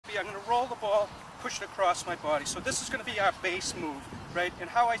I'm going to roll the ball, push it across my body. So this is going to be our base move, right? And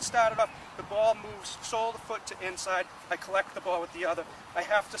how I started off, the ball moves sole of the foot to inside. I collect the ball with the other. I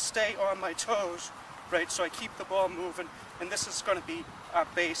have to stay on my toes, right? So I keep the ball moving, and this is going to be our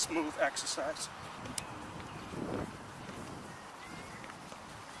base move exercise.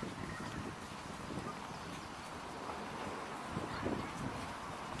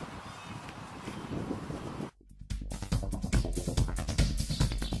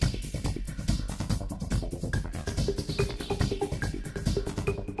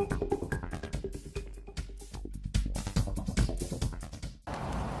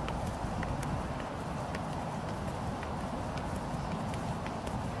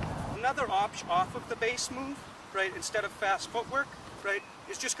 Another option off of the base move, right, instead of fast footwork, right,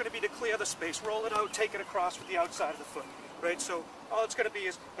 is just going to be to clear the space. Roll it out, take it across with the outside of the foot, right? So all it's going to be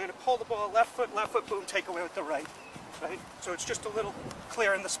is I'm going to pull the ball left foot, boom, take away with the right, right? So it's just a little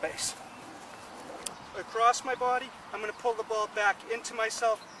clearing the space. Across my body, I'm going to pull the ball back into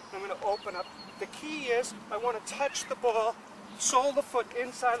myself, and I'm going to open up. The key is I want to touch the ball, sole of the foot,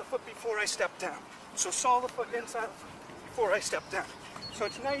 inside the foot before I step down. So sole of the foot, inside the foot before I step down. So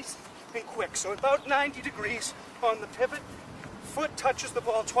it's nice and quick. So about 90 degrees on the pivot. Foot touches the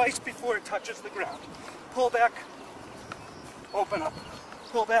ball twice before it touches the ground. Pull back, open up.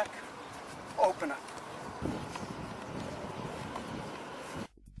 Pull back, open up.